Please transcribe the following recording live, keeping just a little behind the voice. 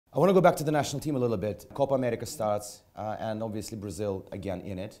I want to go back to the national team a little bit. Copa America starts, and obviously Brazil again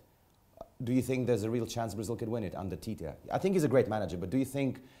in it. Do you think there's a real chance Brazil could win it under Tite? I think he's a great manager, but do you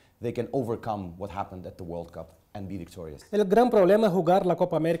think they can overcome what happened at the World Cup and be victorious? El gran problema es jugar la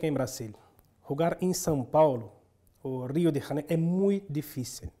Copa América en Brasil. Jugar en São Paulo o Rio de Janeiro é muito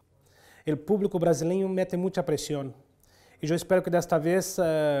difícil. O público brasileiro mete muita pressão. E eu espero que desta vez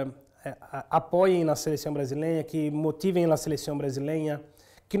apoiem a seleção brasileira, que motivem a seleção brasileira,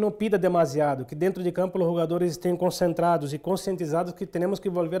 que não pida demasiado, que dentro de campo os jogadores estejam concentrados e conscientizados que temos que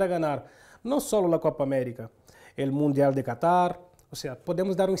voltar a ganhar. Não só a Copa América, o Mundial de Qatar, ou seja,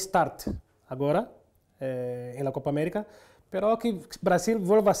 podemos dar um start agora na Copa América, pero que Brasil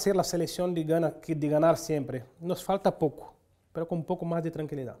volva a ser a seleção de ganhar sempre. Nos falta pouco, pero com um pouco mais de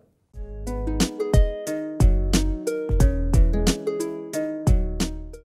tranquilidade.